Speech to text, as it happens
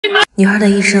女孩的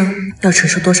一生要承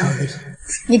受多少恶意？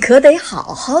你可得好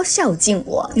好孝敬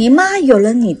我。你妈有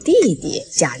了你弟弟，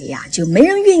家里呀就没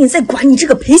人愿意再管你这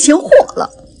个赔钱货了。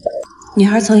女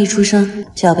孩从一出生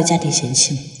就要被家庭嫌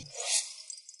弃吗？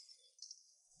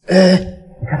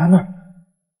你看他那，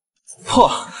嚯，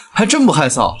还真不害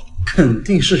臊。肯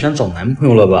定是想找男朋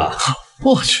友了吧？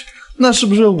我去，那是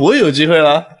不是我也有机会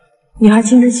了？女孩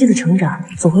青春期的成长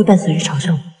总会伴随着嘲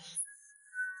笑吗？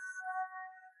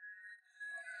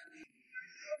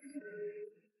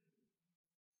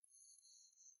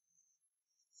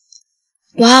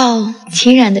哇哦，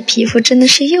秦冉的皮肤真的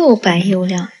是又白又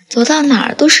亮，走到哪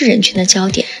儿都是人群的焦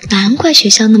点，难怪学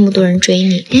校那么多人追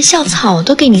你，连校草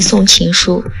都给你送情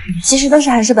书。其实都是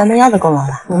韩式白嫩腰的功劳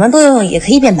了，我们多用用也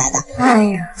可以变白的。哎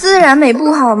呀，自然美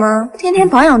不好吗？天天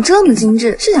保养这么精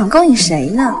致，是想勾引谁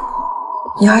呢？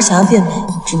女孩想要变美，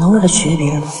只能为了取悦别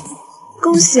人吗？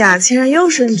恭喜啊，秦冉又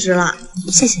升职了，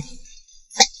谢谢。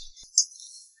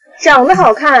长得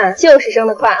好看就是升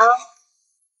得快啊！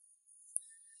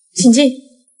请进。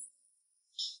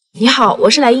你好，我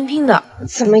是来应聘的。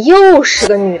怎么又是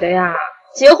个女的呀？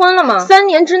结婚了吗？3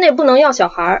年之内不能要小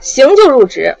孩，行就入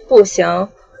职，不行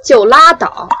就拉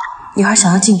倒。女孩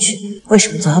想要进去，为什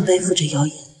么总要背负着谣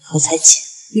言和猜忌？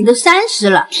你都30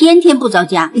了，天天不着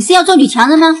家，你是要做女强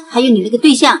人吗？还有你那个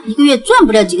对象，一个月赚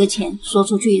不了几个钱，说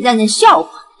出去让人笑话。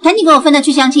赶紧给我分了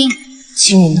去相亲。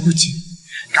亲人的不解。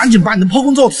赶紧把你的破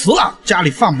工作辞了！家里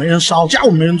饭没人烧，家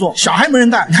务没人做，小孩没人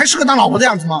带，你还是个当老婆的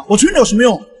样子吗？我娶你有什么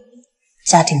用？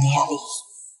家庭的压力。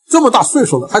这么大岁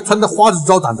数了，还穿得花枝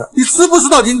招展的，你知不知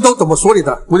道领导怎么说你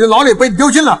的？我的老脸被你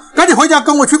丢尽了，赶紧回家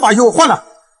跟我去把衣服换了。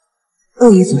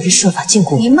恶意总是设法禁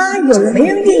锢。你妈有了，没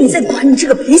人愿意再管你这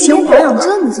个赔钱货。保养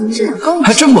这么精致，想勾引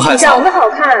还真不害臊。长得好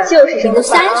看就是升得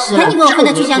快啊！ 30了，赶紧给我分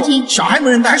了去相亲。小孩没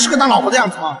人带，还是个当老婆的样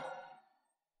子吗？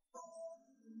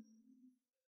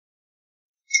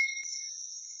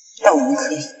但我们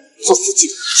可以做自己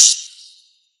的事。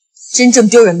真正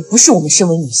丢人的不是我们身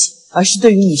为女性，而是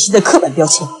对于女性的刻板标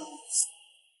签。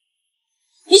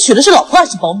你娶的是老婆还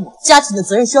是保姆？家庭的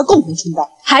责任需要共同承担。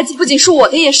孩子不仅是我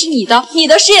的，也是你的。你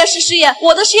的事业是事业，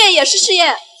我的事业也是事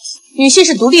业。女性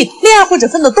是独立的，恋爱或者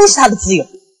奋斗都是她的自由。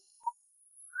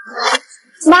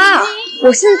妈，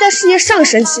我现在在事业上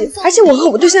升期，而且我和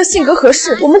我对象性格合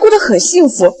适，我们过得很幸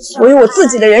福，我有我自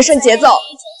己的人生节奏。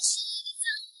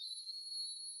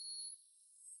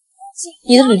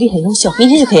你的履历很优秀，明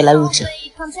天就可以来入职。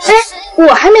哎，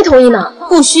我还没同意呢。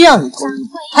不需要你同意，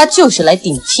他就是来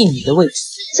顶替你的位置。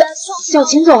小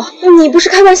秦总，你不是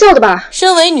开玩笑的吧？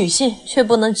身为女性，却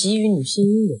不能给予女性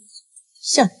应有的，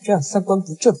像你这样三观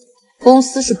不正，公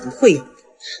司是不会有的。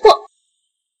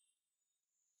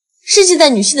世界在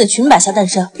女性的裙摆下诞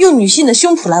生，用女性的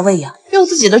胸脯来喂养，用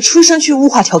自己的出身去物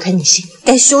化调侃女性。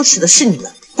该羞耻的是你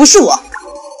们，不是我。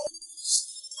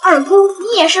二姑，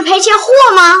你也是赔钱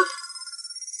货吗？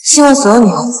希望所有女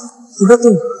孩子不被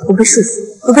定义，不被束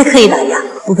缚，不被刻意打压，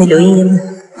不被流言淹没，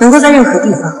能够在任何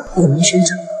地方野蛮生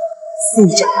长，肆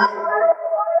意长大。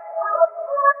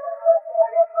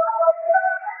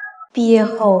毕业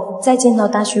后再见到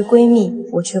大学闺蜜，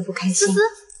我却不开心。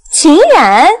秦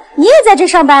冉，你也在这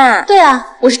上班啊？对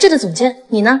啊，我是这的总监，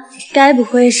你呢？该不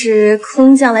会是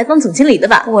空降来当总经理的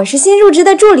吧？我是新入职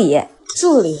的助理。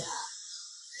助理啊，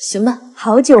行吧。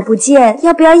好久不见，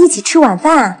要不要一起吃晚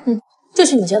饭啊？就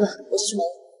去你家吧，我去忙。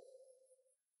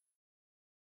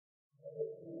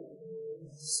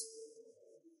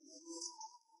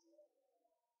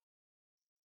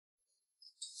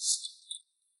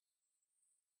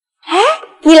哎，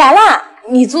你来啦！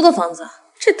你租的房子，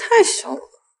这太小了。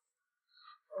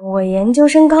我研究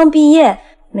生刚毕业，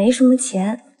没什么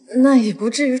钱。那也不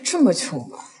至于这么穷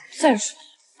吧？再说，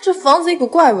这房子一股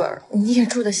怪味儿，你也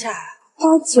住得下啊？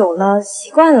待久了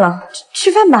习惯了，吃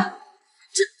饭吧。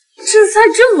这菜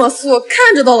这么素，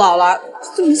看着都老了，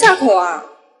怎么下口啊？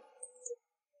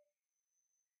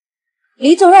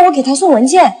李总让我给他送文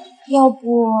件，要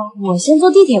不我先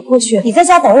坐地铁过去，你在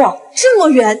家等我。这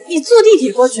么远，你坐地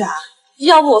铁过去啊？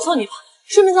要不我送你吧，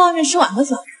顺便在外面吃晚饭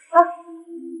算了。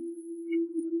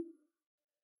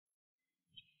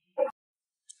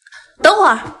等会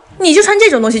儿，你就穿这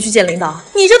种东西去见领导？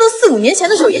你这都4、5年前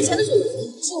的事。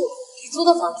你租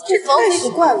的房子，这房子一股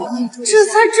怪味，这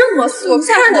菜这么素，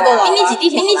看着都老了。给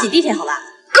你挤地铁好吧？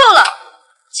够了。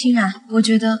清然，我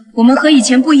觉得我们和以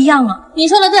前不一样了。你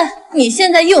说的对，你现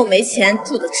在又没钱，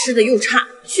住的吃的又差，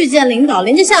去见领导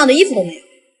连件像样的衣服都没有。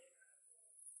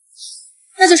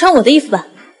那就穿我的衣服吧。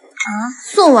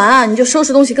送完啊，你就收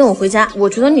拾东西跟我回家。我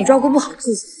觉得你照顾不好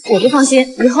自己，我不放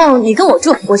心。以后你跟我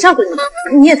住，我照顾你。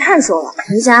你也太瘦了，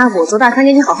回家我做大餐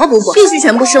给你好好补补，必须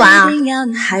全部吃完啊。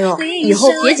还有，以后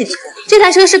别挤地铁，这台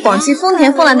车是广汽丰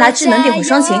田锋兰达智能电混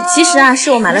双擎，其实啊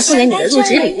是我买来送给你的入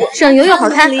职礼物，省油又好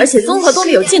开，而且综合动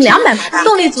力有近200马力，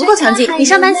动力足够强劲，你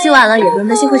上班起晚了也不用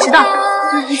担心会迟到。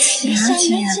对不起啊，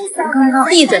姐，我刚刚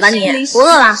闭嘴吧你！不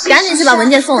饿了，赶紧去把文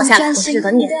件送我下来，我在这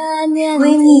等你。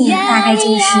闺蜜大概就是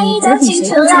我比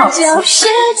谁都早起，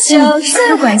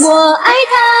不管系。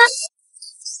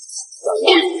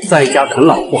在家啃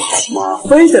老不好吗？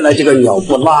非得来这个鸟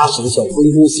不拉屎的小分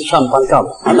公司上班干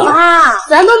嘛呢？妈，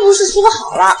咱们不是说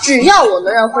好了，只要我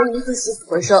能让婚姻起死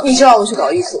回生，你就让我去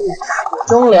搞艺术，大国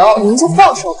中流，您就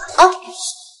放手吧啊！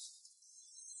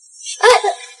哎。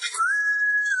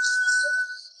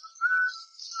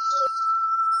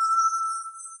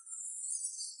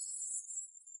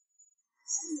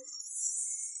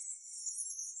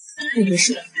你没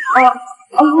事的。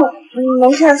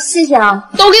没事，谢谢啊。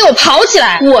都给我跑起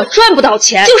来！我赚不到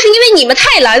钱，就是因为你们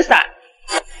太懒散。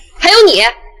还有你，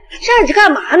站着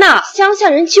干嘛呢？乡下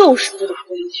人就是不懂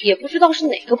规矩，也不知道是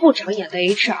哪个部长演的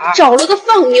HR， 找了个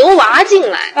放牛娃进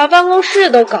来，把办公室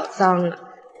都搞脏了。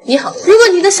你好，如果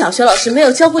你的小学老师没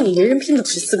有教过你人人平等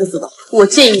14个字的话，我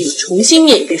建议你重新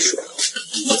念一遍书。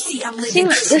新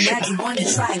来的是行，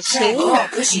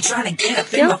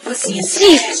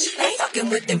记住。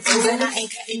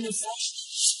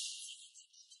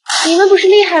你们不是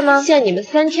厉害吗？限你们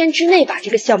3天之内把这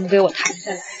个项目给我谈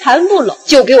下来，谈不拢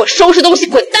就给我收拾东西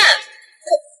滚蛋！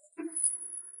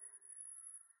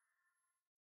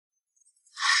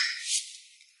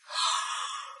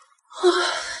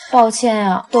抱歉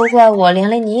呀，都怪我，连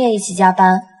累你也一起加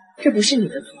班。这不是你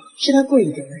的错，是他故意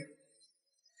的。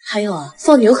还有啊，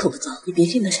放牛可不糟，你别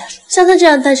听他瞎说。像他这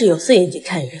样戴着有色眼镜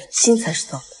看人，心才是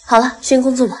糟的。好了，先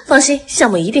工作吧，放心，项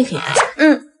目一定可以完成。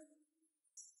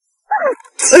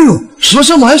哎呦，什么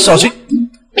项目还小心？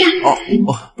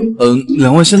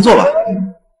两位先坐吧。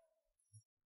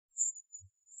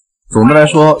总的来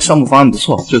说，项目方案不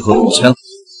错，这合同我签了。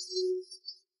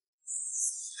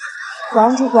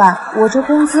王主管，我这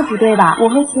工资不对吧？我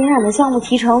和秦冉的项目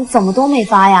提成怎么都没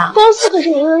发呀？公司可是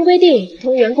明文规定，普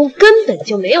通员工根本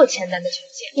就没有签单的权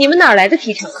限，你们哪来的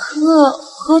提成？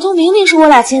合同明明是我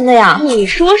俩签的呀！你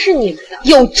说是你们的，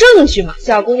有证据吗？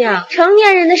小姑娘，成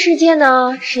年人的世界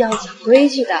呢是要讲规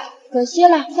矩的。可惜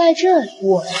了，在这里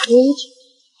我的规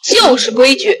矩就是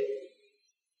规矩。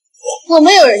我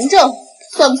没有人证，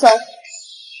算不算？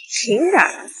秦冉，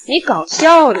你搞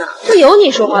笑呢？这有你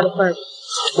说话的份儿吗？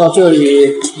那这里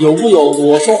有不有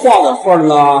我说话的份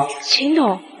呢？秦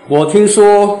总，我听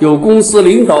说有公司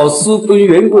领导私吞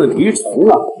员工的提成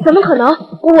了。怎么可能？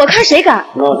我看谁敢？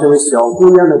那这位小姑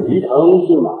娘的提成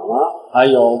去哪了？还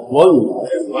有我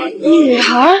女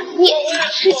儿，你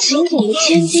是秦总的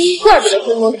千金，怪不得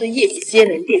分公司业绩接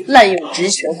连跌，滥用职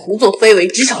权、胡作非为、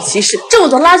职场歧视，这么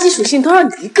多垃圾属性都让你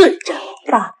一个人占。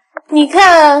爸，你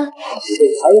看，被开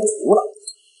除了。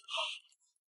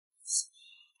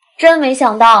真没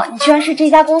想到你居然是这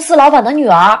家公司老板的女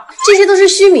儿，这些都是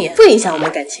虚名，不影响我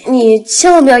们感情。你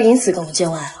千万不要因此跟我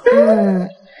见外了。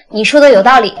你说的有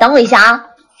道理。等我一下啊。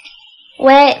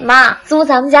喂，妈，租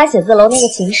咱们家写字楼那个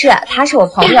秦氏，他是我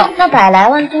朋友，那100来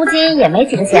万租金也没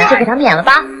几个钱，就给他免了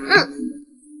吧。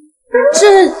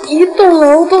这一栋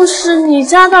楼都是你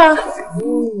家的？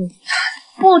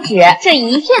不止，这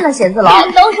一片的写字楼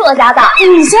都是我家的。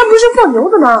你家不是放牛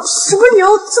的吗？什么牛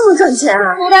这么赚钱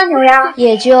啊？牡丹牛呀，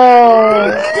也就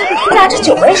价值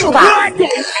9位数吧。你站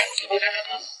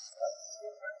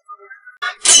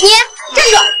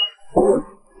住！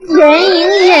眼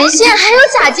影、眼线还有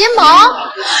假睫毛，居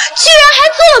然还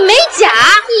做了美甲！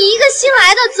你一个新来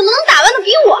的，怎么能打扮的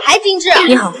比我还精致？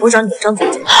你好，我找你张总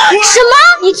监。什么？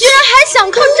你居然还想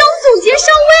靠张总监上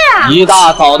位啊？一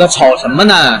大早的吵什么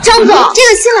呢？张总，这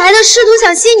个新来的试图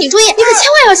想吸引你注意，你可千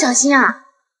万要小心啊！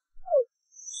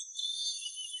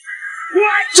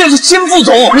这是新副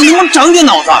总，你能不能长点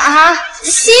脑子啊？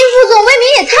新副总未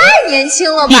免也太年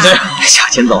轻了吧！闭嘴！小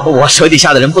秦总，我手底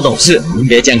下的人不懂事，您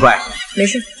别见怪。没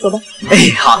事，走吧。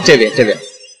哎，好，这边。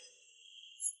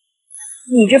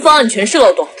你这方案全是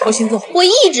漏洞，重新做。我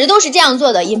一直都是这样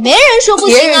做的，也没人说不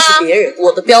行啊。别人是别人，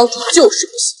我的标准就是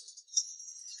不行。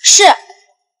是。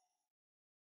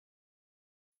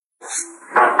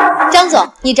张总，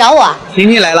你找我啊？婷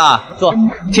婷来了，坐。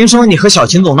听说你和小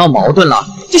秦总闹矛盾了。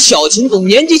这小秦总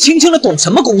年纪轻轻的，懂什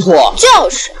么工作？就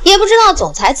是，也不知道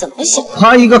总裁怎么想。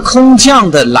他一个空降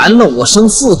的拦了我升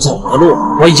副总的路，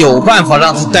我有办法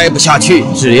让他待不下去。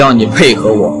只要你配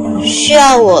合我。需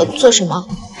要我做什么？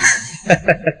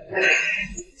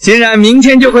秦冉明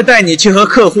天就会带你去和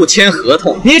客户签合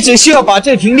同，你只需要把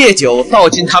这瓶烈酒倒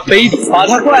进他杯里，把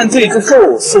他灌醉之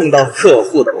后送到客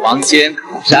户的房间，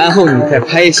然后你再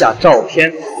拍下照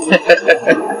片。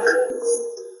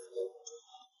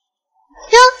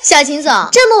小秦总，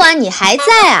这么晚你还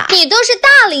在啊？你都是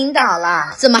大领导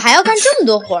了，怎么还要干这么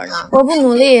多活呢？我不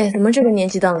努力，怎么这个年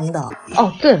纪当领导？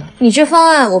哦，对了，你这方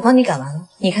案我帮你改完了，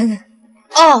你看看。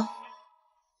哦，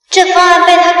这方案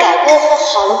被他改过后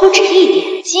好了不止一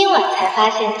点，今晚才发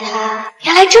现他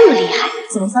原来这么厉害。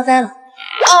怎么发呆了？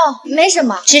哦，没什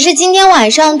么，只是今天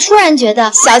晚上突然觉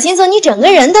得小秦总你整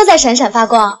个人都在闪闪发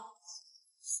光。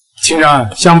秦然，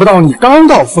想不到你刚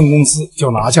到分公司就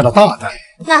拿下了大单。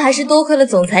那还是多亏了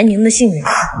总裁您的信任。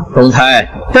总裁，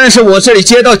但是我这里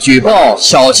接到举报，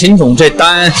小秦总这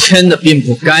单签的并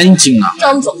不干净啊。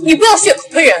张总，你不要血口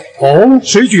喷人。哦，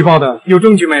谁举报的？有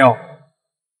证据没有？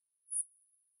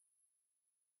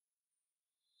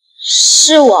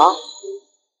是我。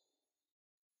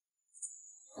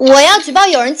我要举报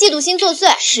有人嫉妒心作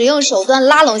祟，使用手段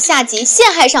拉拢下级，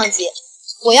陷害上级。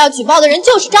我要举报的人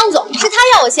就是张总，是他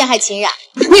让我陷害秦冉。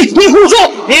你胡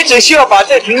说！你只需要把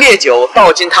这瓶烈酒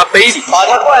倒进他杯里，把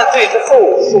他灌醉之后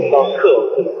送到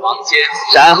客户的房间，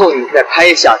然后你再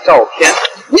拍下照片。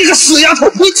你个死丫头，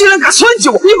你居然敢酸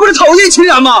酒！你不是讨厌秦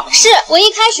冉吗？是我一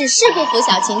开始是不服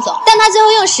小秦总，但他最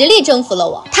后用实力征服了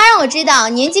我。他让我知道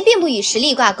年纪并不与实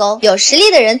力挂钩，有实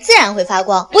力的人自然会发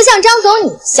光，不像张总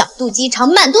你小肚鸡肠，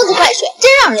满肚子坏水，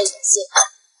真让人恶心。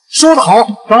说得好，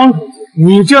张同志，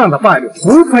你这样的败类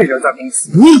不配留在公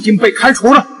司，你已经被开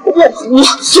除了。我，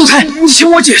总裁，你听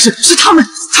我解释，是他们。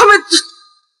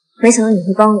没想到你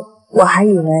会帮我，我还以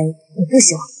为你不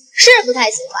喜欢。是不太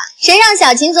喜欢，谁让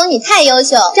小秦总你太优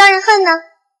秀，招人恨呢？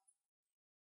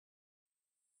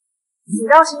你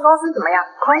到新公司怎么样？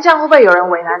空降会不会有人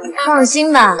为难你？放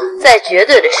心吧，在绝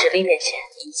对的实力面前，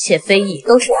一切非议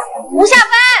都是吴下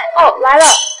班。哦，来了。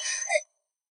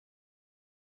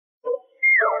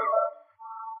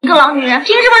一个老女人，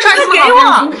凭什么穿这么好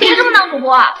看的裙子？凭什么当主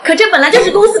播啊？可这本来就是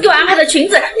公司给我安排的裙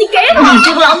子，你给我！你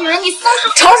这个老女人，你松手！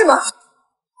吵什么？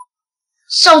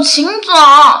小秦总，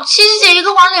七七姐一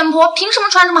个黄脸婆，凭什么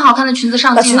穿这么好看的裙子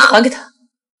上镜啊？把裙子还给她。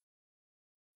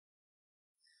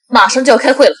马上就要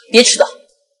开会了，别迟到。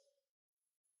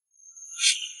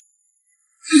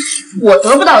我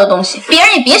得不到的东西，别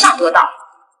人也别想得到。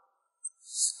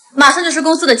马上就是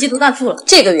公司的季度大促了，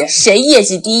这个月谁业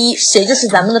绩第一，谁就是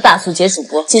咱们的大促节主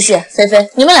播。琪琪、菲菲，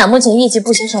你们俩目前业绩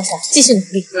不相上下，继续努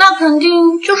力。那肯定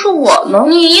就是我了。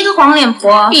你一个黄脸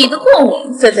婆，比得过我？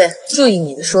菲菲，注意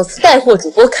你的说辞，带货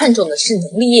主播看重的是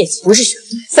能力、业绩，不是学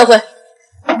历。散会。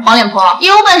黄脸婆，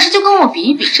有本事就跟我比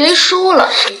一比，谁输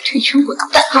了谁退圈滚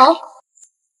蛋。好。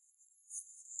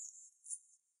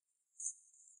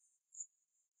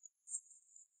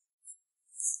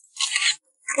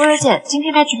薇薇姐，今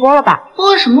天该直播了吧？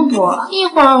播什么播？一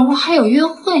会儿我还有约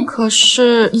会。可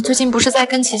是你最近不是在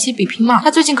跟琪琪比拼吗？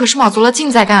她最近可是卯足了劲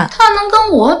在干。她能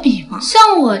跟我比吗？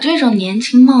像我这种年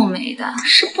轻貌美的，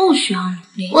是不需要努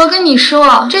力。我跟你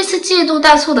说，这次季度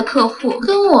大促的客户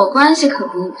跟我关系可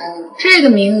不一般，这个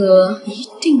名额一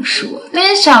定是我的，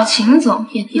连小秦总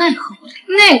也奈何不了。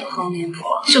那个黄脸婆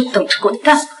就等着滚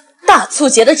蛋。大促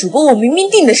节的主播，我明明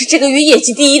定的是这个月业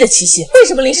绩第一的琪琪，为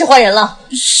什么临时换人了？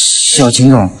小秦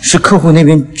总，是客户那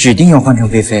边指定要换成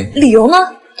菲菲，理由呢？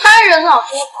她人老珠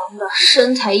黄的，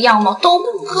身材样貌都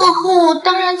不客户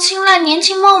当然青睐年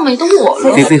轻貌美的我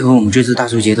了。菲菲和我们这次大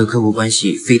促节的客户关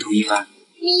系非同一般。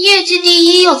你业绩第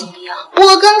一又怎么样？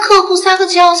我跟客户撒个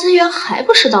娇，资源还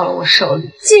不是到了我手里？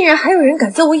竟然还有人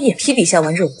敢在我眼皮底下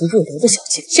玩这种不入流的小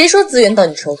伎，谁说资源到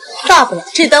你手里？大不了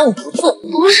这单我不做。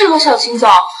不是和小秦总，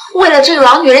为了这个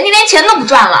老女人，你连钱都不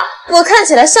赚了。我看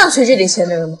起来像缺这点钱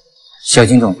的人吗？小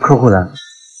秦总，客户来。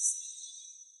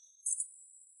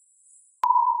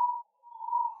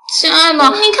亲爱的，你看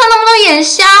他们都眼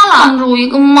瞎了，看着我一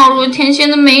个貌若天仙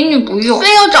的美女不用，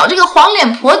非要找这个黄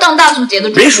脸婆当大促节的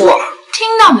主播。别说了，听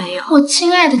到没有？我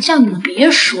亲爱的叫你们别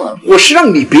说了。我是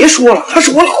让你别说了，她是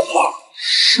我老婆。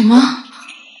什么？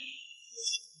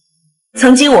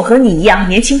曾经我和你一样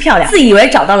年轻漂亮，自以为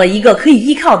找到了一个可以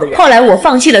依靠的人。后来我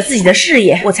放弃了自己的事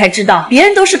业，我才知道别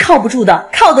人都是靠不住的，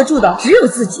靠得住的只有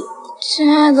自己。亲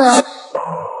爱的，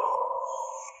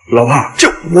老婆，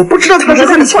我不知道他是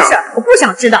跟你抢。我不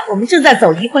想知道，我们正在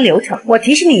走离婚流程。我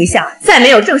提示你一下，在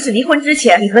没有正式离婚之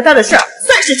前，你和他的事儿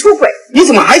算是出轨。你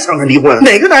怎么还想着离婚？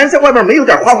哪个男人在外面没有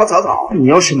点花花草草？你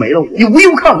要是没了我，你无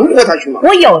忧靠能活下去吗？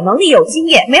我有能力有经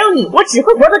验，没有你，我只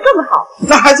会活得更好。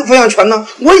那孩子抚养权呢？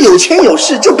我有钱有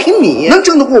势，就凭你能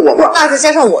争得过我吗？那再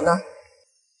加上我呢？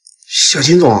小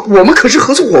秦总，我们可是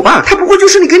合作伙伴，他不过就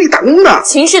是给你打工的。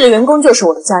秦氏的员工就是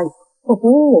我的家人。我比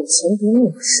你有钱，比你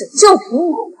有势，就凭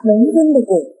你能跟得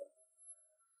过我？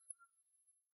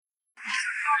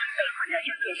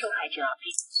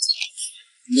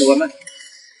你的外卖？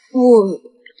我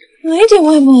没点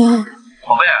外卖啊。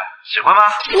宝贝，喜欢吗？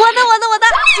我的，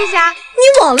谢谢啊。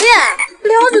你网恋，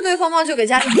撩着对方吗？就给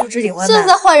家庭布置隐患。现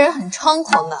在坏人很猖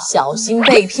狂的，小心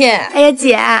被骗。哎呀，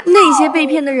姐，那些被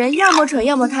骗的人要么蠢，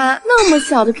要么贪，那么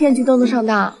小的骗局都能上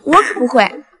当，我可不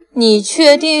会。你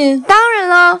确定？当然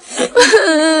了。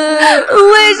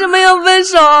为什么要分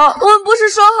手？我们不是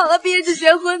说好了毕业就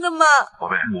结婚的吗？宝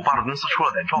贝，我爸的公司出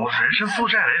了点状况，我人生负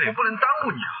债累累，不能耽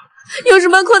误你啊。有什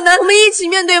么困难我们一起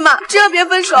面对嘛，只要别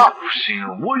分手。不行，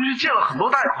我已经借了很多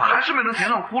贷款，还是没能填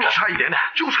上窟窿，差一点点，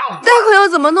就差5万。贷款要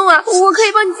怎么弄啊？我可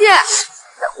以帮你借。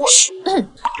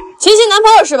晴晴男朋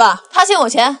友是吧？他欠我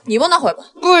钱，你帮他还吧，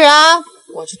不然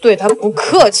我就对他不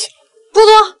客气。不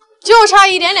多，就差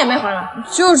一点点没还了，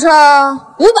就差500。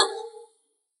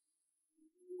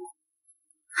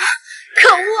可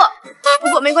恶！不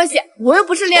过没关系，我又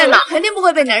不是恋脑，肯定不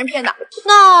会被男人骗的。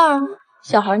那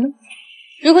小孩呢？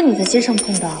如果你在街上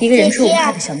碰到一个人畜无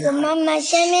害的小男孩，我妈妈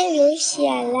下面流血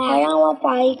了，还让我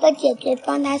找一个姐姐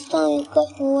帮她送一个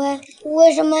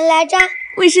为什么来着？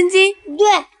卫生巾。对，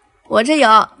我这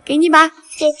有，给你吧。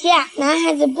姐姐，男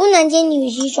孩子不能进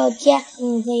女洗手间，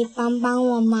你可以帮帮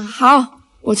我吗？好，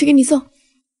我去给你送。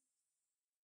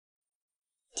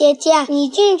姐姐，你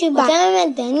进去吧，我在外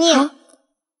面等你。好。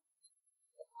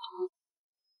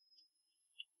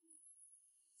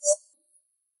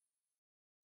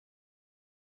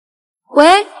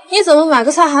喂，你怎么买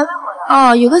个菜还没回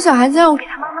来？哦，有个小孩子让我给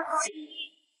他妈妈送。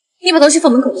你把东西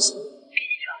放门口就行。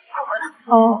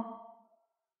哦。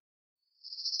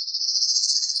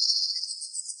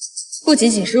不仅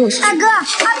仅是弱势，大哥，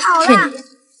他跑了，骗你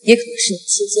也可能是你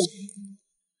新建。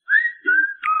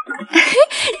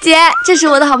姐，这是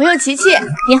我的好朋友琪琪。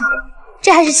你好，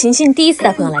这还是晴晴第一次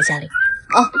带朋友来家里。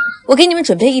哦，我给你们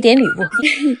准备一点礼物，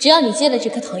只要你接了这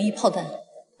颗糖衣炮弹，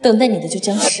等待你的就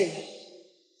将是。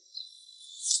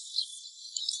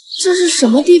这是什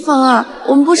么地方啊？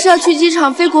我们不是要去机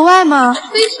场飞国外吗？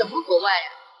飞什么国外呀？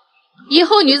以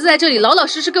后你就在这里老老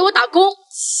实实给我打工。别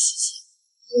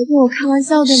跟我开玩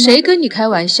笑的吗？谁跟你开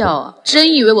玩笑啊？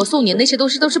真以为我送你那些东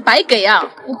西都是白给啊？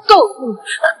我告诉你，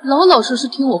老老实实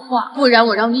听我话，不然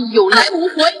我让你有来无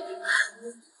回。夹住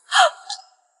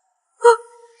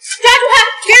他，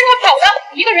别让他跑了，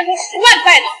一个人才10万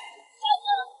在呢。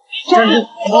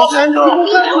站住！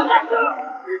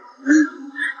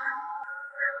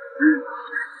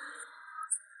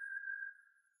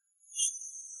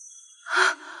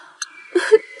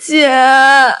姐，哼，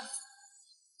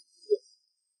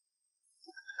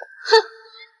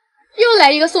又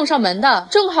来一个送上门的，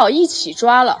正好一起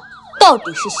抓了。到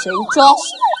底是谁抓谁？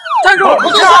站住！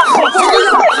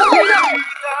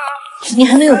你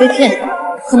还没有被骗，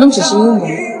可能只是因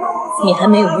为你还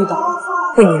没有遇到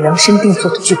为你量身定做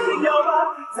的剧本。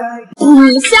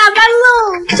你下班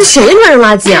喽！这谁乱扔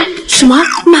垃圾啊？什么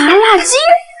麻辣鸡？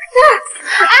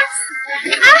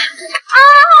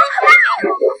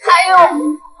还有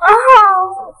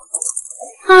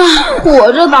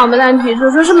我这倒霉蛋提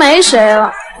出真是没谁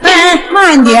了。哎，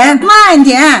慢点，慢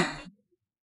点。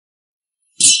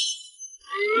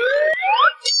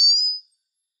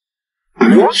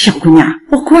小姑娘，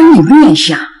我观你面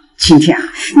相，今天啊，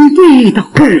你会遇到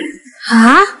贵人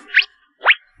啊！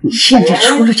你现在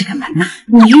出了这个门呐，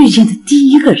你遇见的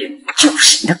第一个人就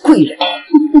是你的贵人。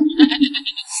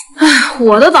哎，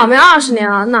我都倒霉20年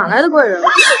了，哪来的贵人？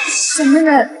小妹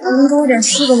妹，能给我点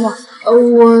吃的吗？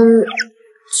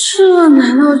这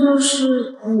难道就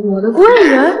是我的贵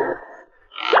人？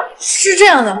是这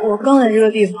样的，我刚来这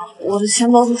个地方，我的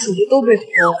钱包和手机都被偷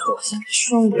了，我现在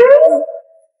需要你。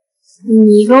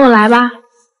你跟我来吧。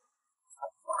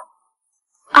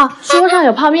啊，桌上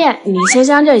有泡面，你先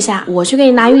将就一下，我去给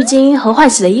你拿浴巾和换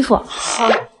洗的衣服。好。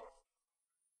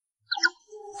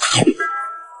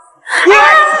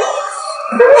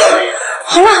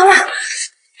好了，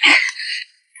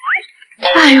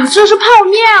哎呦，这是泡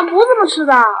面，不这么吃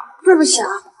的。对不起啊，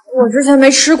我之前没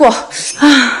吃过。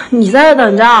啊，你在这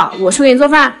等着，我去给你做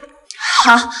饭。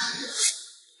好。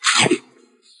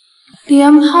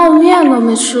连泡面都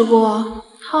没吃过，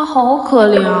他好可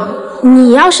怜啊。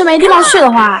你要是没地方去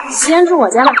的话，先住我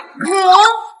家吧。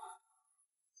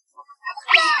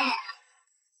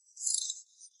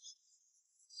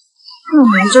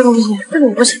这个不行，这个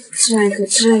也不行，这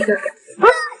个。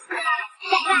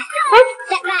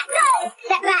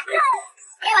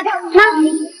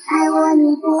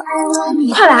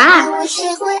快来！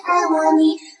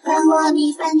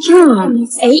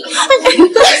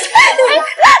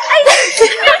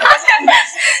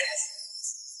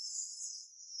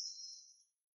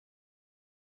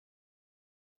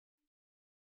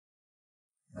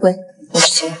喂，我是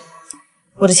秦苒，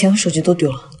我的钱和手机都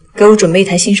丢了，给我准备一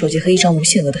台新手机和一张无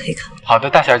限额的黑卡。好的，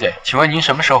大小姐，请问您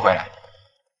什么时候回来？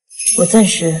我暂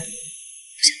时不想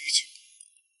回去。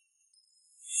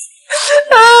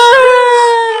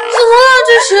怎么了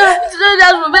这是？这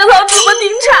家鼠辈仓怎么停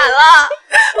产了？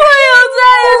我以后再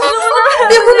也吃不到。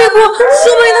别哭，说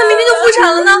不定它明天就复产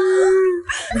了呢。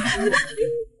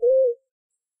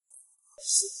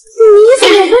你怎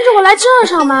么跟着我来这儿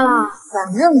上班了？反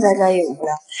正在这也无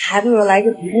聊，还不如来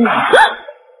个别的。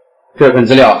这份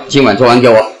资料今晚做完给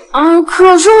我。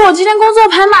可是我今天工作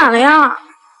排满了呀。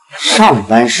上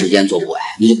班时间做不完，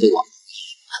你就给我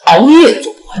熬夜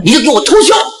做不完，你就给我通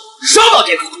宵，烧到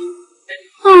这个。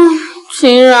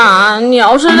秦冉，你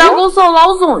要是让我送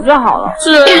老总就好了，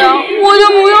这样我就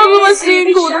不用这么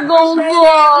辛苦的工作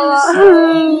了。还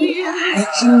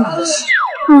真的是。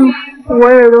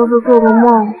我也都是做个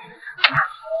梦，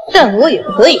但我也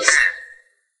可以。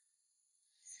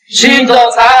新总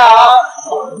裁好。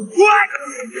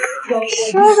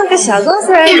说这个小公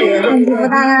司而已，问题不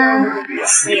大啦。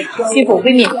欺负我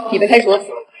闺蜜，你别开除。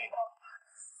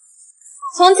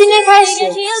从今天开始，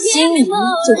心仪就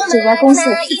是这家公司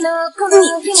的屁。你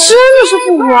真的是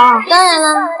富婆？当然了，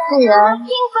不然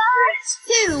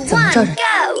怎么照着？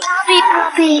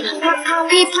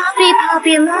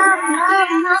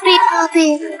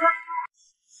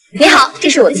你好，这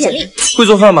是我的简历。会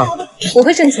做饭吗？我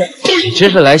会挣钱。你这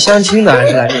是来相亲的还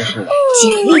是来面试的？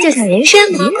简历就像人生，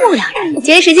一目了然。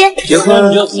节约时间，结婚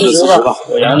你就40吧，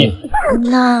我养你。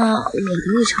那我的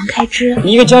日常开支？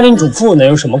你一个家庭主妇能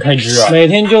有什么开支啊？每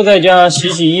天就在家洗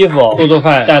衣服、做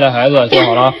饭、带孩子就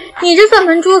好了。你这算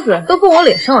盘珠子都奔我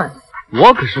脸上来。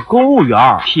我可是公务员，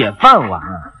铁饭碗。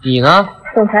你呢？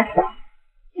总裁。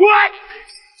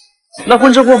那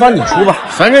婚车婚房你出吧，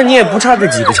反正你也不差这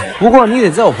几个钱。不过你得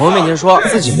在我朋友面前说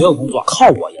自己没有工作，靠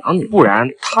我养你，不然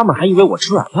他们还以为我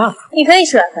吃软饭。你可以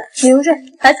吃软饭，你留着，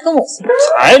孩子跟我姓。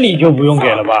彩礼就不用给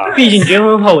了吧，毕竟结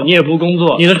婚后你也不工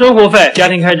作，你的生活费、家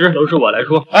庭开支都是我来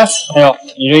出。哎，还有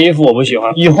你这衣服我不喜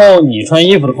欢，以后你穿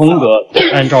衣服的风格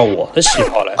按照我的喜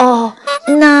好来。哦，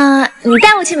那你带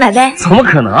我去买呗？怎么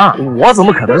可能啊？我怎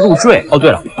么可能入赘？哦，对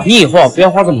了，你以后不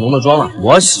要化这么浓的妆了，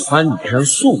我喜欢女生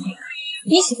素颜。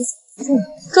你喜欢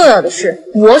重要的是，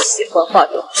我喜欢化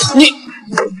妆。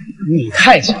你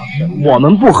太强势，我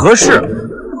们不合适。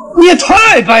你也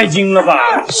太拜金了吧！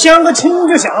相个亲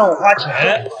就想让我花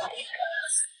钱，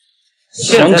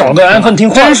想找个安分听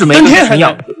话，真是没天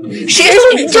养。谁说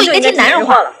你就应该听男人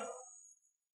话了？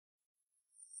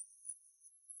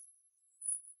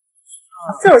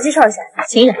自我介绍一下，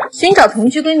秦冉，寻找同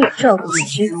居闺蜜，照顾起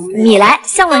居。你来，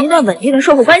向往一段稳定的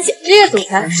售后关系。职业总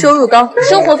裁，收入高，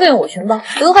生活费用我全包，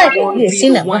额外给月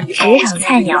薪2万。职场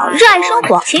菜鸟，热爱生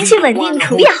活，情绪稳定，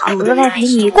厨艺好，额外陪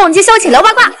你逛街消遣聊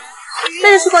八卦。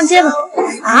那就去逛街吧。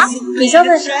啊？你消费，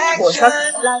我刷卡。哇，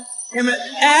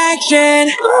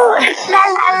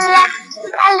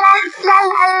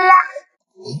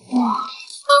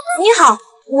你好。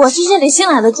我是这里新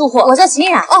来的住户，我叫秦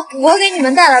冉。哦，我给你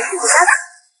们带来自己家的。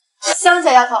乡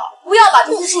下丫头，不要把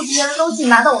这些数值钱的东西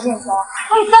拿到我面前，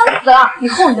太脏死了！以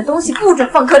后你的东西不准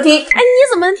放客厅。哎，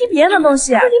你怎么能踢别人的东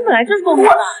西啊？客厅本来就是公共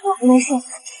的。没事，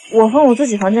我放我自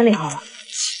己房间里好了。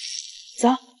走。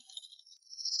啊！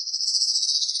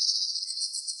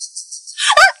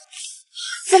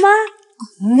怎么？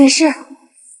没事。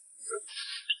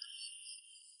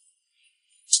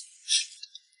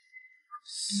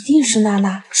一定是娜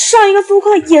娜，上一个租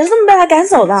客也是这么被她赶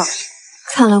走的。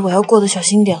看来我要过得小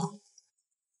心点了。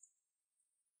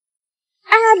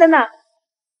哎呀，等等！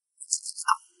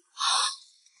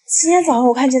今天早上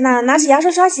我看见娜娜拿起牙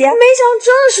刷刷鞋，没想到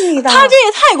真的是你的。她这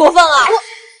也太过分了！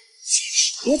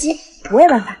别急，我有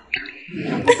办法。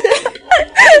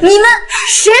你们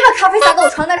谁把咖啡洒到我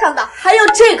床单上的？还有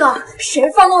这个，谁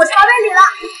放到我茶杯里了？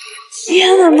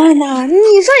天哪，娜娜，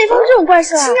你上也放这种怪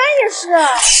事啊！秦冉也是。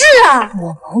是啊，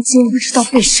我毛巾不知道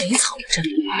被谁藏着，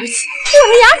而且我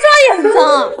的牙刷也很脏，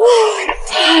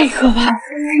太可怕了！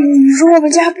你说我们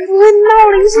家不会闹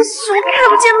了一些谁看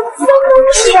不见的脏东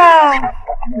西吧？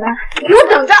来，给我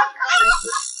等着！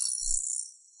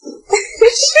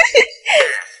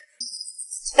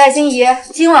戴心怡，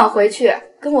今晚回去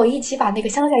跟我一起把那个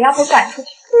乡下丫头赶出去。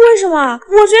为什么？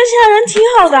我觉得这人挺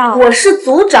好的。我是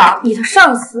组长，你的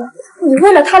上司，你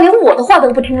为了他连我的话都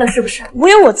不听了是不是？我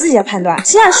有我自己的判断，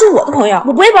秦冉是我的朋友，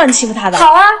我不会帮你欺负他的。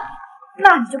好啊，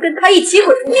那你就跟他一起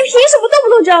滚！你凭什么动不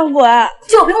动就让滚？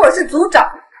就凭我是组长，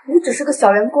你只是个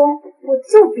小员工，我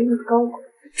就比你高滚。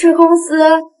这公司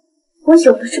我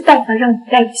有的是办法让你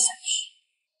待得下去。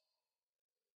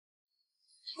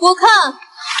我看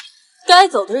该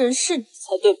走的人是你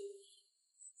才对。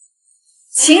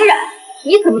秦冉，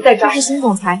你怎么在这儿？这是新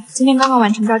总裁，今天刚刚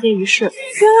完成交接仪式。原来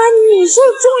你是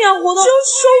重要活动就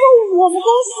收购我们公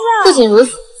司啊！不仅如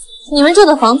此，你们住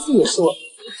的房子也是我的。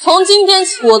从今天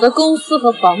起，我的公司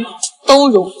和房子都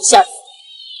容不下。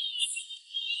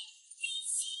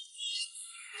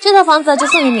这套房子就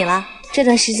送给你了。这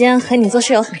段时间和你做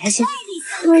室友很开心。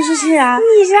可是啊，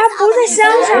你家不在乡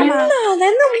下吗？哪来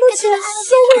那么多钱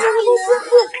收回咱们公司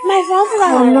买房子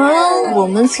了？我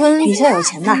们村比较有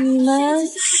钱的。你们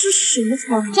是什么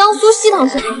村？江苏西塘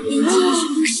村。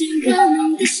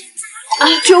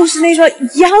就是那个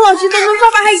养老局都能发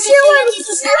800万的西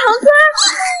塘村。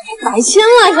100千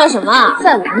万算什么？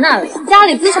在我们那里，家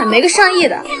里资产没个上亿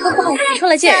的，都不好出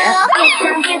来见人。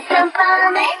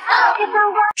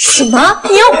什么？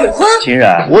你要悔婚？秦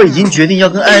冉，我已经决定要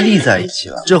跟艾丽在一起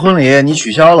了，这婚礼你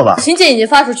取消了吧？请柬已经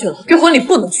发出去了，这婚礼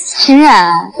不能取消。秦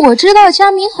冉，我知道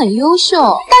佳明很优秀，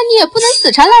但你也不能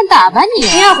死缠烂打吧你。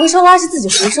你要回收垃圾自己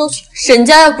回收去，沈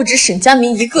家又不止沈佳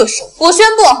明一个手。我宣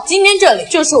布，今天这里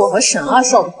就是我和沈二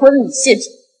少的婚礼现场。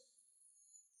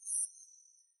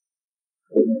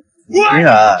秦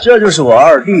冉，这就是我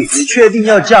二弟，你确定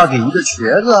要嫁给一个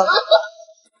瘸子？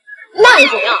那又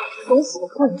怎样？从此我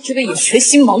看你这个眼垂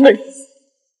心盲的人，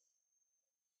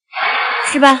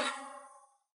是吧？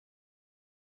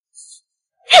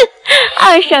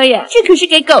二少爷，这可是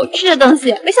给狗吃的东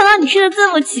西，没想到你吃的这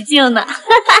么起劲呢。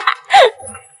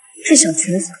这小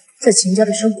瘸子在秦家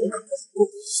的生活可不好。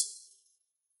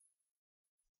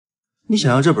你想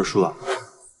要这本书啊？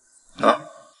啊？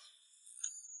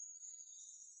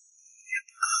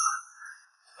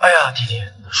哎呀，弟弟，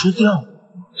书掉了，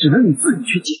只能你自己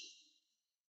去捡。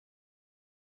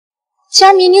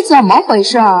佳明，你怎么回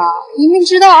事啊？明明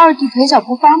知道二弟腿脚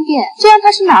不方便，这样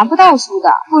他是拿不到书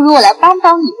的。不如我来帮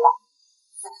帮你吧。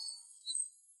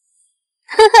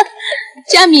呵呵，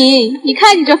佳明，你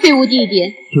看你这废物弟弟，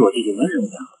对我弟弟温柔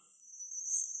点。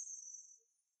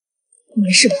没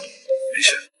事吧？没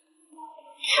事。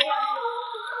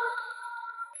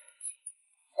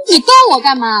你逗我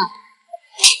干嘛？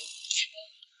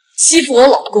欺负我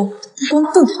老公，不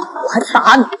光动手，我还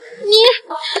打你！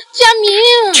佳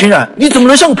明，秦冉，你怎么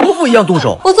能像个泼妇一样动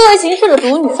手？我作为秦氏的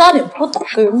独女，撒点泼打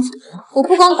个人嘴，我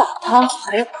不光打他，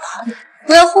还要打你，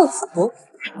不要后悔。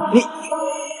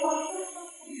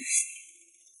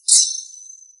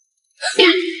你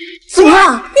怎么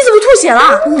了？你怎么吐血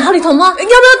了？你哪里疼吗？要不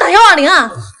要打120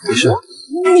啊？没事，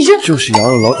你这就是羊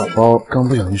肉老打包，刚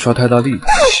不小心刷太大力，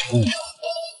习惯了。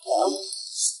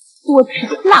多吃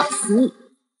点辣子。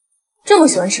这么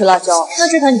喜欢吃辣椒，那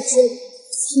这盘你吃。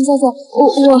秦小姐，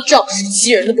我仗势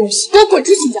欺人的东西，给我滚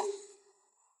出秦家！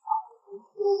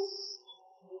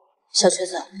小瘸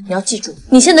子，你要记住，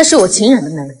你现在是我秦冉的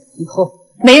男人，以后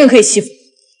没人可以欺负你。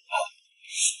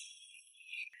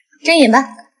睁眼吧。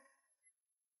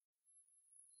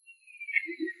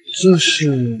这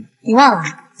是……你忘了，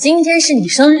今天是你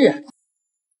生日。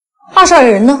二少爷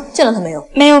人呢？见到他没有？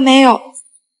没有。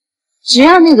只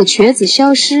要那个瘸子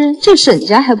消失，这沈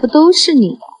家还不都是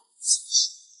你的？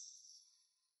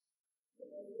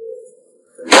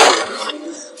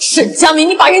沈佳明，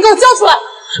你把人给我交出来！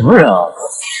什么人啊？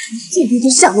弟弟都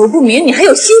下落不明，你还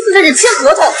有心思在这签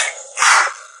合同？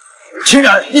秦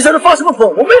冉，你在这发什么疯？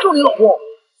我没说你老婆。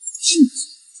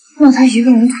那他一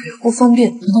个人腿不方便，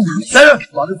能到哪里去？来人，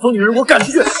把这疯女人给我赶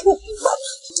出去！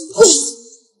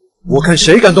我看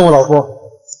谁敢动我老婆！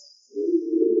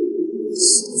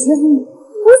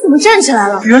我怎么站起来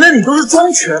了？原来你都是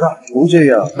装瘸的。不这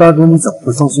样，大哥你怎么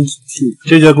会放松警惕？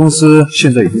这家公司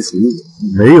现在已经属于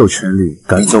我，没有权利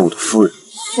赶走我的夫人。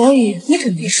所以你可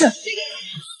没事。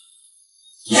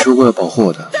你说过要保护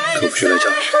我的，可不许来教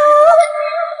训。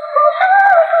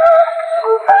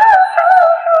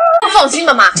放心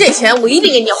吧，妈，这钱我一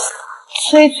定给你要回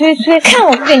来。催，看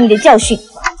我不给你的教训！哎，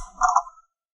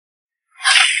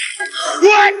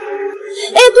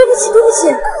对不起。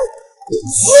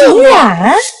秦冉，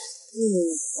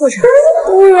破产，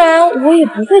不然我也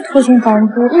不会拖欠房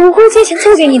租，我会借钱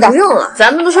凑给你的。不用了，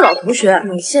咱们都是老同学，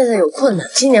你现在有困难，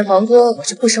今年房租我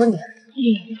就不收你了。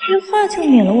一句话就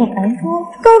免了我房租，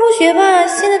高中学霸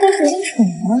现在都是姓沈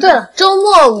了。对了，周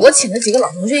末我请了几个老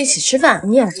同学一起吃饭，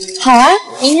你也来。好啊，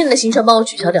明天的行程帮我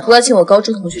取消掉，我要请我高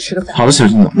中同学吃个饭。好的，小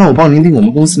金总，那我帮您订我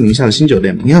们公司名下的新酒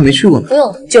店吧，您还没去过呢。不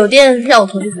用，酒店让我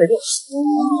同学随便。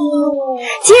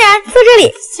秦冉，坐这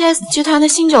里。CS 集团的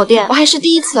新酒店，我还是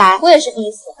第一次来。我也是第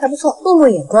一次，还不错，落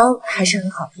眼光还是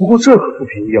很好。不过这可不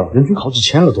便宜啊，人均好几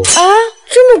千了都。啊，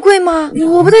这么贵吗？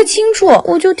我不太清楚，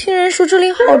我就听人说这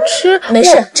里好吃。没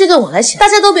事，这顿我来请，大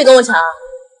家都别跟我抢啊。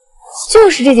就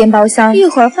是这间包厢，一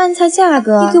会儿饭菜价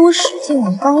格你给我使劲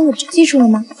往高了整，记住了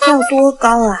吗？要多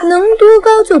高啊？能多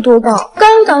高就多高。高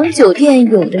档酒店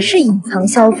有的是隐藏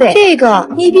消费，这个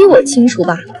你比我清楚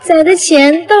吧？攒的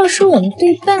钱到时候我们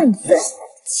对半分。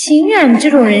秦冉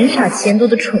这种人傻钱多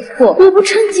的蠢货，我不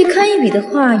趁机看一笔的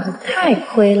话，也太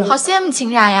亏了。好羡慕秦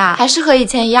冉呀，还是和以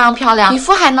前一样漂亮，皮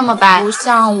肤还那么白，不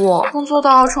像我工作都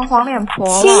熬成黄脸婆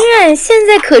了。秦冉现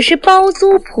在可是包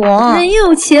租婆，人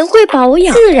有钱会保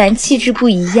养，自然气质不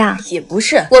一样。也不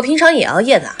是，我平常也熬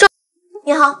夜的。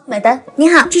你好，买单。你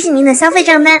好，这是您的消费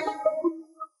账单。13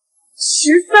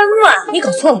万，你搞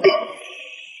错了。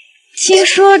听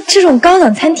说这种高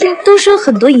档餐厅都是有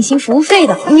很多隐形服务费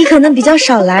的，你可能比较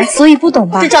少来，所以不懂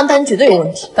吧？这账单绝对有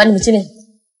问题，把你们经理。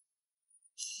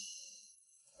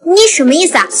你什么意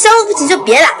思啊？消费不起就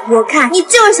别来，我看你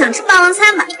就是想吃霸王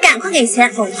餐吧，你赶快给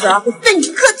钱，否则我对你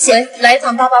不客气。来一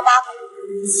趟888。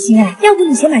秦冉，要不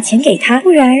你先把钱给他，不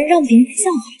然让别人看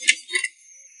笑话。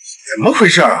怎么回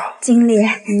事啊？经理，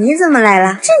你怎么来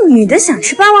了？这女的想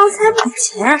吃霸王餐不给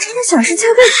钱，这点小事交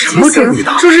给什么这女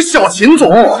的？这是小秦总，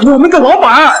我们的老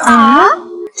板啊！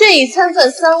这一餐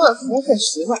饭3万，服务费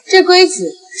10万，这规矩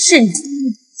是你？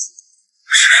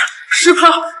是他，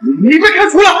你被开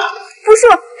除了。不是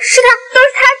我，是他，都是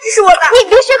他指使我的。你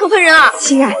别血口喷人啊！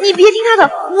秦冉，你别听他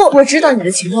的，我知道你的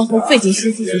情况后，费尽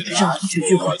心思组织上同学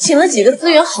聚会，请了几个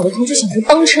资源好的同学，想着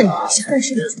帮衬你一下，但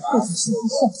是你却费尽心思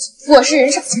算计。我是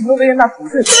人傻钱多被冤大头，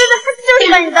对，他就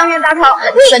是把你当冤大头。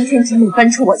3天之内搬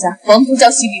出我家，房租交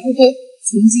洗礼不归，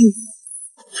从今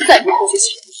再别回学校。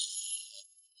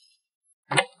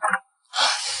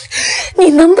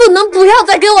你能不能不要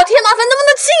再给我添麻烦？能不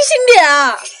能清醒点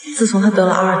啊？自从他得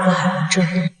了阿尔兹海默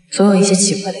症，总有一些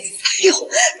奇怪的。哎呦，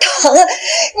疼！你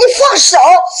放手！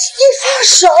你放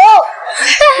手！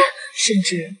甚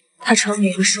至他成了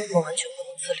一个生活完全不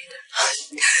能自理的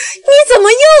人。你怎么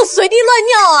又随地乱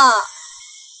尿啊？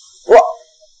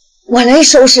我来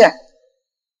收拾。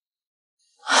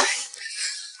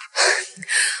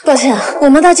抱歉，我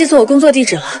妈大记错我工作地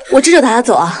址了，我这就带她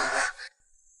走啊。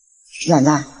冉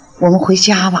冉，我们回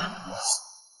家吧。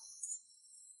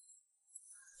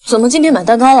怎么今天买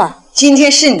蛋糕了？今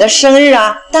天是你的生日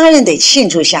啊，当然得庆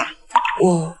祝下。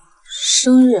我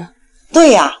生日？对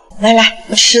呀，来，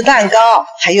吃蛋糕，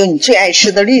还有你最爱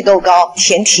吃的绿豆糕，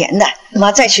甜甜的。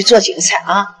妈再去做几个菜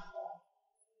啊。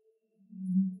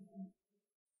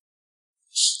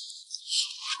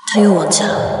他又忘记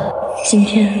了，今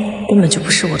天根本就不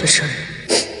是我的生日。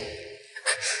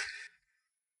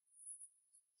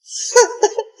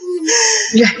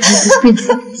冉冉的病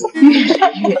越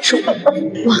来越重，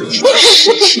忘记的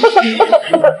事情越来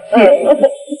越多。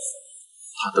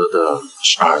他得的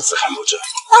是阿尔兹海默症。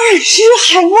阿尔兹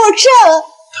海默症，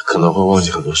他可能会忘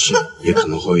记很多事，也可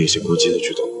能会有一些过激的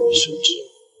举动，甚至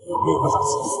没有办法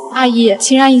自理。阿姨，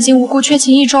秦冉已经无故缺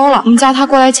勤1周了，我们叫他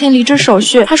过来签离职手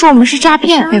续，他说我们是诈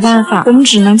骗，没办法，我们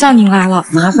只能叫您来了。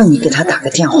麻烦你给他打个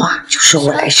电话，就说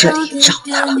我来这里找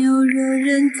他了。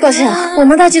抱歉，我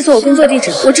妈大记错我工作地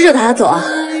址，我这就带她走啊。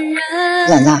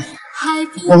冉冉，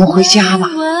我们回家吧。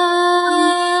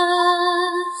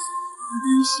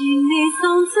心里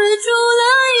从此住了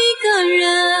一个人，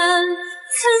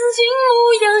曾经模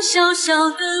样小小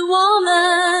的我们。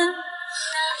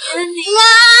妈，你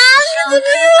怎么又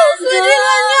随地乱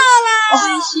尿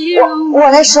了？我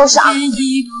来收拾啊！你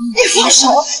放手！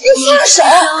你放手！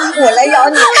我来咬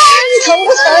你，你疼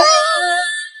不疼？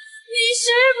你是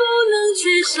不能缺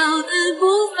少的部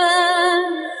分，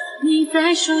你在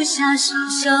树下小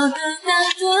小的打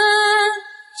盹，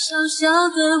小小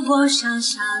的我傻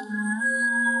傻的。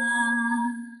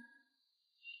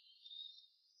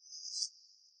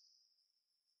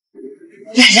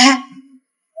冉冉，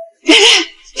冉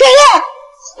冉，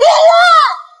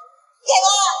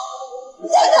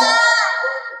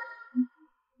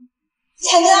秦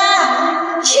冉，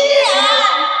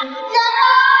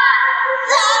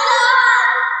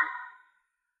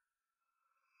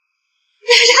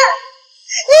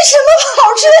你什么跑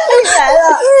这里来了？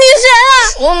你谁啊？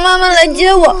我妈妈来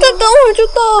接我，她等会儿就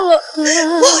到了。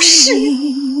我是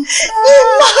你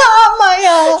妈妈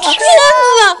呀！天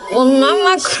哪，我妈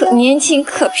妈可年轻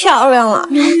可漂亮了。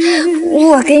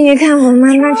我给你看我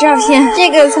妈妈照片，这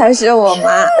个才是我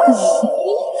妈。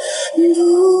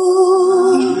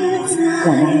冉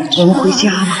冉，我们回家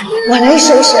吧。我来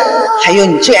收拾，还有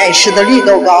你最爱吃的绿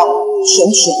豆糕，甜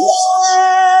甜的。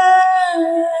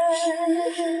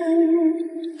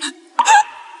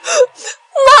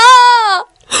妈，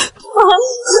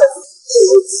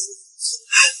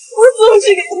我总是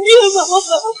给你惹麻烦。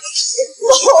不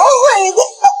会的，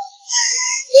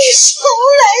你从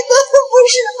来都不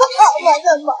是妈妈的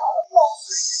麻烦，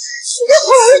永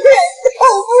远都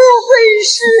不会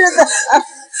是的。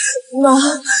妈，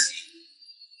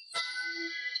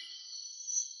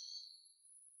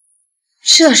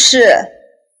这是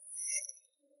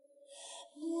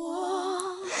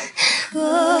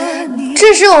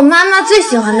这是我妈妈最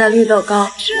喜欢的绿豆糕，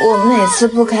我每次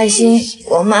不开心，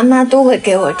我妈妈都会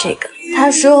给我这个。她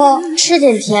说吃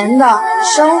点甜的，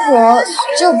生活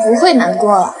就不会难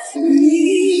过了。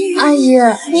阿姨，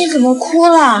你怎么哭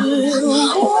了？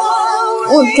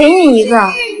我给你一个。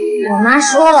我妈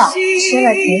说了，吃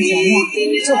了甜甜的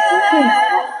就不会难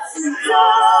过。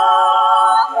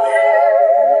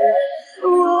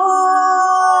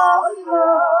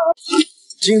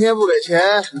今天不给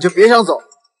钱，你就别想走。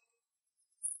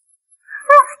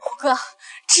哥，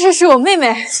这是我妹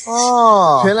妹。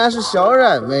哦，原来是小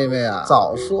冉妹妹啊！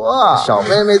早说啊，小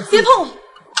妹妹。别碰我，脏！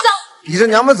你这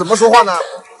娘们怎么说话呢？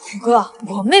哥，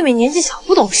我妹妹年纪小，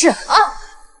不懂事啊。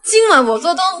今晚我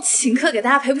做东，请客给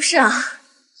大家赔不是啊。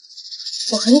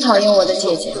我很讨厌我的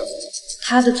姐姐，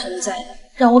她的存在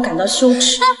让我感到羞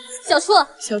耻。小初，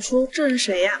小初，这是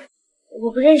谁呀？我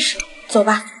不认识，走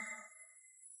吧。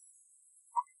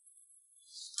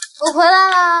我回来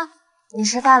啦，你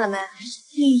吃饭了没？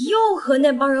你又和那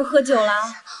帮人喝酒了？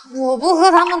我不和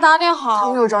他们打点好，他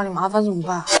们又找你麻烦怎么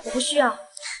办？我不需要。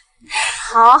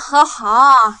好，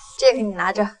这个你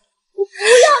拿着。我不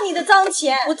要你的脏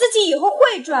钱，我自己以后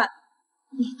会赚。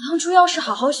你当初要是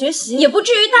好好学习，也不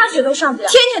至于大学都上不了，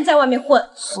天天在外面混。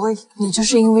所以你就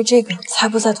是因为这个，才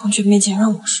不在同学面前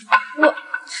让我输。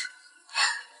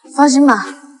放心吧，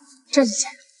这几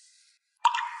钱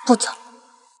不走。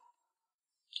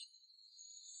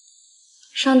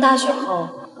上大学后，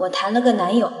我谈了个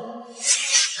男友。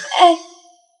哎，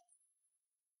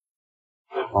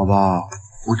宝宝，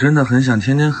我真的很想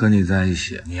天天和你在一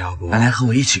起，你要不来和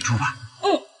我一起住吧？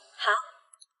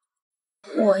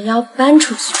我要搬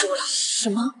出去住了。什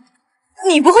么？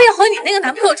你不会要和你那个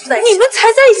男朋友住在一起？你们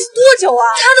才在一起多久啊？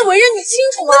他的为人你清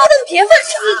楚吗？你别犯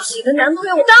傻。自己的男朋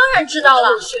友我当然知道了，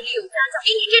有学历有家教，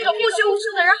比你这种不学无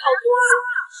术的人好多了。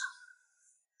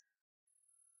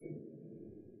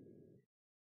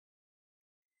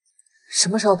什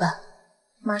么时候搬？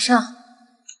马上。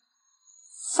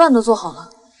饭都做好了，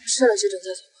吃了这顿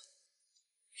再走吧。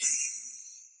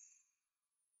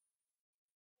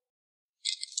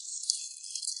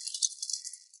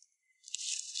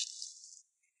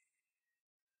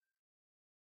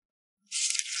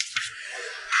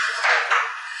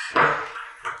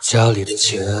家里的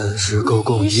钱只够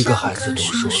供一个孩子读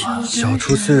书了。小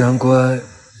初虽然乖，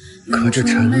可这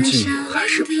成绩还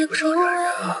是比不上冉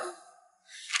冉啊。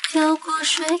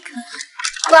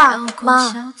爸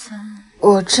妈，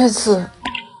我这次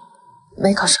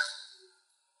没考上。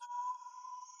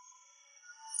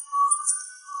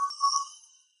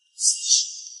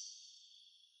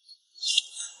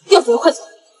要走快走，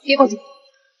别搞定。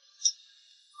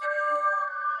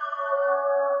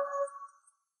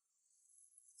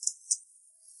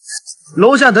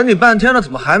楼下等你半天了，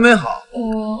怎么还没好？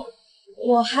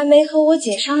我还没和我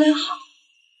姐商量好。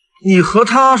你和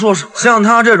他说什么？像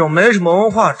他这种没什么文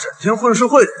化、整天混社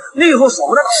会的人，你以后少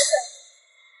不了。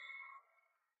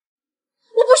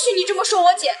我不许你这么说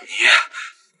我姐。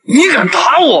你敢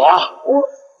打我？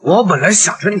我本来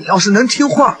想着你要是能听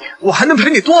话，我还能陪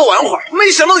你多玩会儿，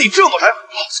没想到你这么还……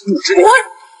我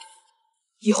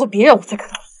以后别让我再看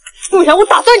到你，不然我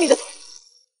打断你的头。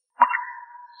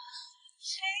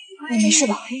你没事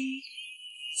吧？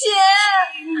姐，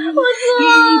我错了。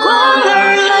迎风而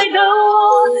来的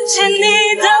我，牵你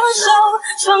的手，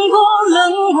穿过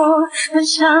冷漠的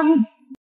山